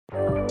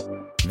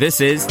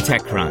This is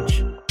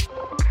TechCrunch.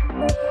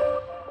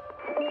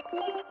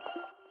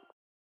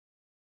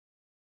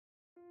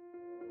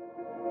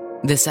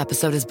 This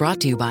episode is brought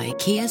to you by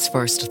Kia's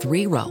first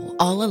three-row,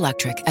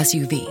 all-electric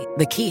SUV,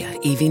 the Kia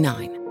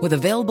EV9, with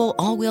available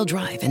all-wheel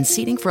drive and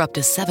seating for up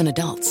to 7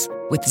 adults,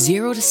 with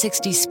 0 to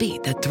 60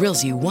 speed that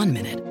thrills you 1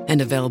 minute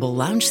and available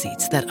lounge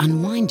seats that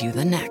unwind you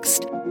the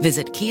next.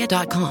 Visit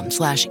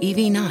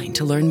kia.com/EV9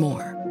 to learn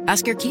more.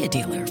 Ask your Kia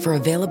dealer for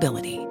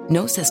availability.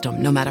 No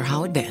system, no matter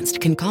how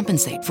advanced, can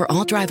compensate for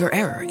all driver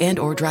error and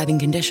or driving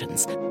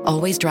conditions.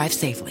 Always drive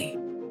safely.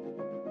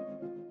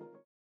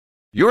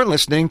 You're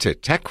listening to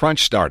TechCrunch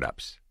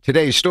Startups.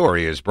 Today's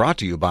story is brought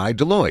to you by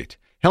Deloitte,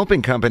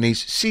 helping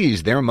companies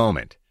seize their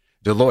moment.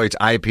 Deloitte's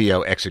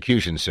IPO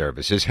execution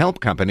services help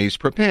companies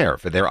prepare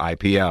for their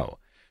IPO.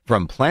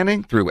 From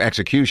planning through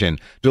execution,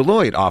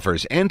 Deloitte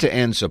offers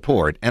end-to-end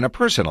support and a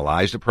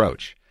personalized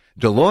approach.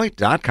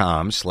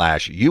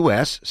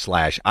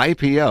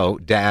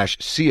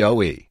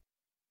 Deloitte.com/US/IPO-COE.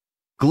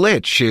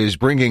 Glitch is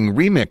bringing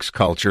remix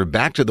culture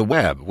back to the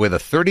web with a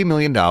 $30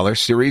 million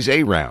Series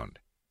A round.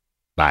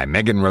 By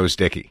Megan Rose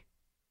Dickey.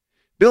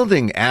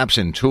 Building apps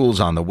and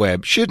tools on the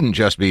web shouldn't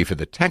just be for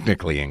the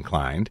technically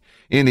inclined.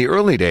 In the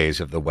early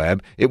days of the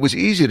web, it was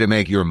easy to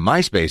make your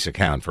MySpace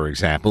account, for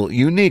example,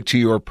 unique to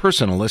your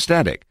personal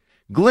aesthetic.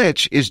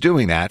 Glitch is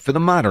doing that for the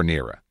modern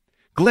era.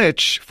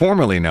 Glitch,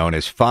 formerly known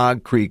as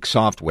Fog Creek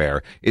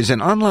Software, is an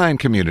online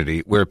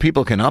community where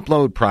people can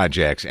upload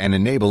projects and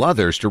enable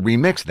others to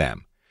remix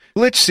them.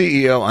 Glitch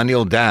CEO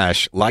Anil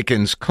Dash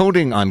likens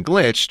coding on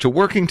Glitch to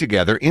working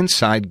together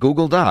inside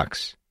Google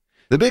Docs.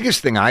 The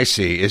biggest thing I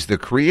see is the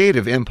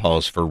creative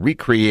impulse for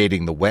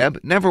recreating the web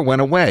never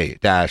went away,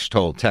 Dash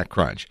told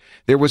TechCrunch.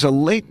 There was a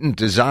latent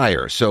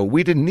desire, so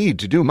we didn't need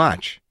to do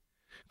much.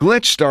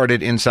 Glitch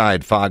started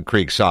inside Fog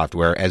Creek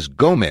Software as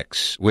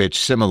GoMix, which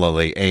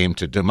similarly aimed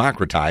to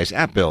democratize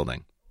app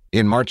building.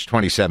 In March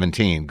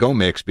 2017,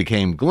 GoMix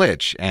became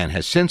Glitch and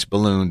has since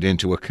ballooned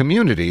into a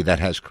community that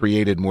has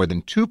created more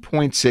than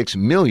 2.6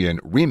 million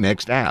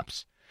remixed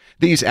apps.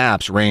 These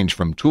apps range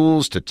from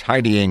tools to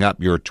tidying up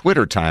your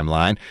Twitter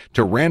timeline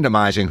to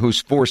randomizing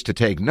who's forced to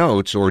take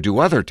notes or do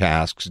other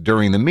tasks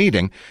during the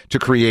meeting to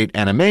create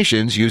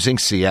animations using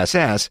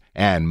CSS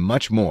and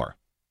much more.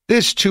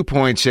 This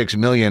 2.6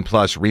 million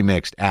plus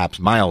remixed apps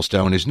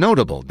milestone is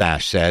notable,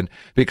 Dash said,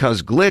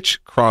 because Glitch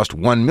crossed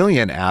 1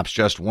 million apps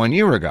just 1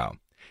 year ago.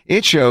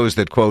 It shows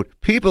that, quote,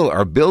 people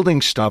are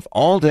building stuff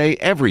all day,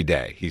 every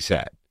day, he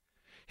said.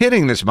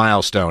 Hitting this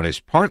milestone is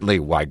partly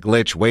why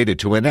Glitch waited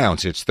to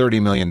announce its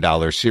 $30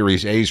 million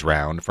Series A's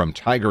round from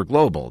Tiger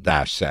Global,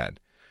 Dash said.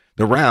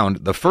 The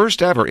round, the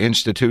first ever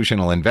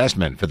institutional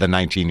investment for the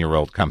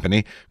 19-year-old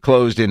company,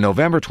 closed in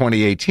November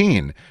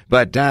 2018,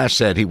 but Dash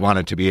said he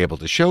wanted to be able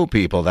to show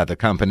people that the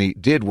company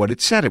did what it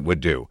said it would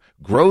do,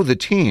 grow the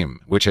team,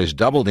 which has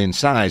doubled in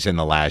size in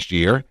the last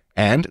year,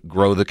 and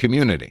grow the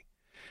community.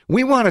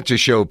 We wanted to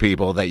show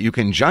people that you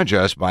can judge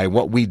us by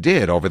what we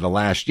did over the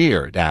last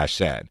year, Dash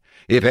said.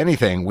 If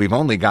anything, we've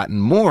only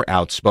gotten more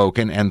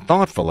outspoken and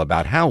thoughtful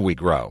about how we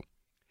grow.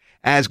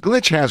 As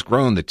Glitch has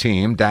grown the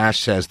team, Dash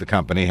says the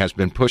company has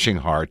been pushing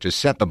hard to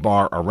set the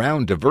bar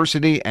around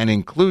diversity and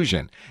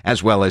inclusion,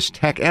 as well as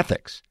tech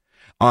ethics.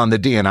 On the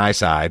D&I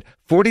side,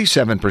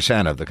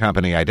 47% of the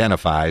company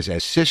identifies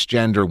as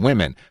cisgender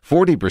women,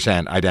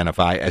 40%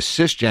 identify as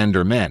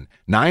cisgender men,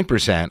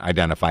 9%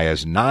 identify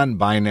as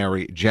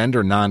non-binary,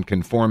 gender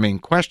non-conforming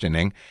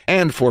questioning,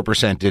 and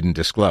 4% didn't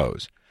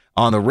disclose.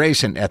 On the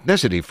race and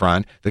ethnicity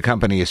front, the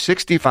company is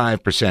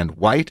 65%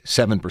 white,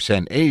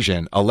 7%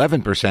 Asian,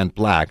 11%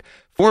 black,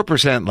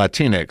 4%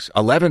 Latinx,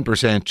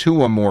 11%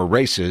 two or more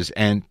races,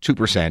 and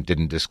 2%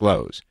 didn't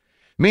disclose.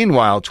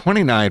 Meanwhile,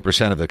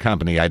 29% of the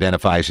company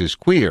identifies as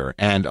queer,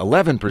 and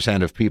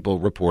 11% of people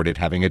reported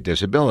having a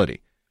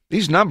disability.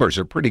 These numbers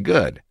are pretty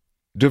good.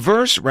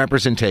 Diverse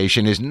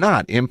representation is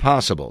not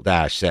impossible,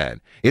 Dash said.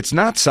 It's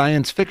not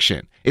science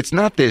fiction. It's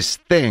not this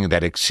thing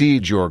that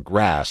exceeds your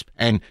grasp,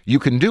 and you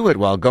can do it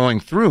while going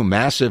through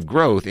massive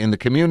growth in the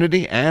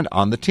community and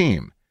on the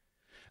team.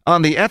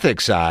 On the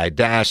ethics side,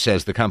 Dash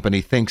says the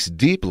company thinks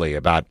deeply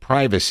about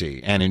privacy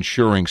and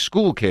ensuring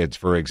school kids,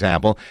 for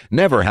example,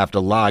 never have to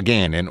log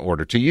in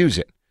order to use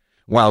it.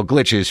 While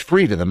Glitch is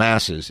free to the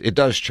masses, it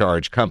does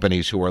charge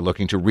companies who are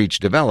looking to reach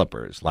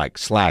developers like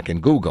Slack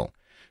and Google.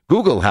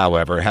 Google,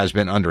 however, has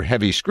been under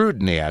heavy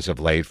scrutiny as of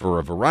late for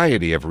a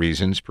variety of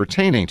reasons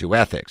pertaining to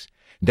ethics.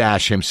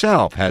 Dash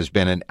himself has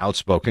been an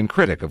outspoken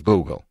critic of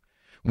Google.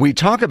 We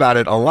talk about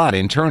it a lot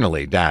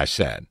internally, Dash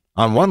said.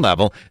 On one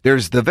level,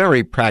 there's the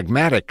very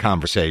pragmatic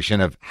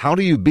conversation of how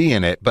do you be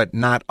in it but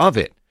not of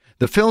it.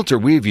 The filter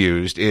we've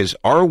used is,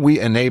 are we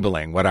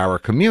enabling what our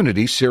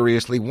community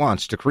seriously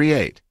wants to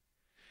create?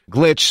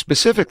 Glitch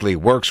specifically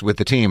works with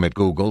the team at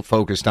Google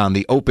focused on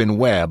the open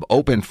web,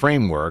 open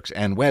frameworks,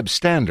 and web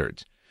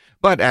standards.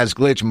 But as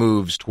Glitch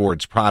moves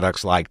towards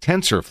products like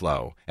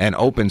TensorFlow, an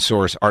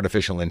open-source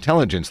artificial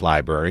intelligence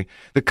library,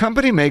 the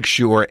company makes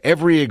sure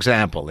every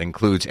example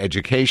includes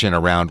education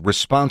around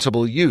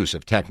responsible use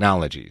of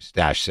technologies,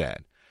 Dash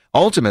said.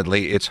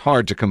 Ultimately, it's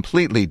hard to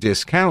completely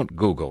discount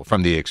Google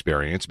from the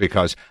experience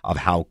because of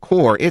how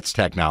core its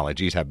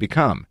technologies have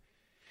become.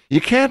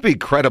 You can't be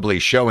credibly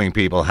showing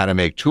people how to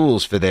make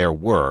tools for their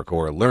work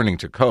or learning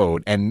to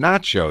code and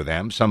not show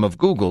them some of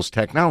Google's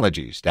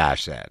technologies,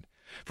 Dash said.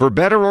 For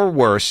better or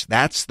worse,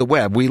 that's the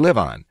web we live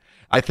on.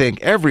 I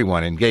think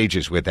everyone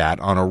engages with that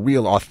on a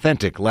real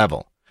authentic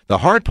level. The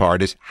hard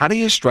part is, how do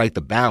you strike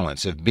the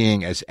balance of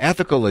being as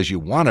ethical as you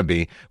want to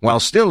be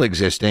while still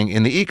existing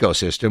in the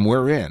ecosystem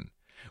we're in?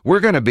 We're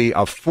going to be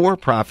a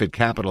for-profit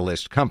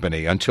capitalist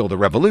company until the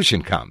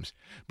revolution comes.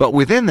 But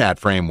within that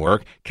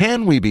framework,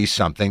 can we be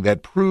something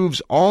that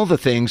proves all the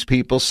things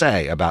people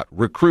say about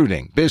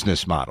recruiting,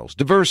 business models,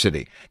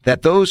 diversity,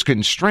 that those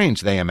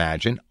constraints they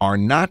imagine are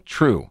not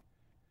true?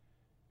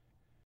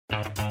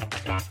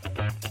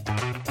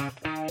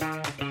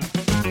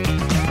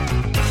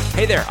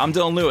 Hey there, I'm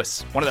Dylan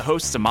Lewis, one of the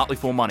hosts of Motley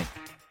Fool Money.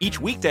 Each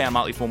weekday on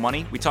Motley Fool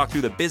Money, we talk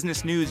through the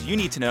business news you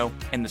need to know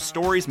and the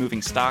stories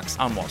moving stocks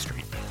on Wall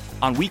Street.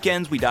 On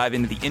weekends, we dive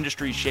into the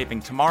industries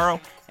shaping tomorrow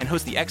and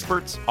host the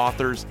experts,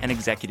 authors, and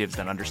executives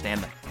that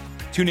understand them.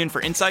 Tune in for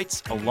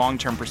insights, a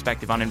long-term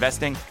perspective on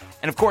investing,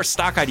 and of course,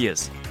 stock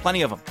ideas.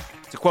 Plenty of them.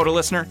 To quote a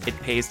listener, it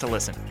pays to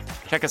listen.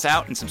 Check us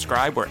out and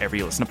subscribe wherever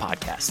you listen to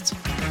podcasts.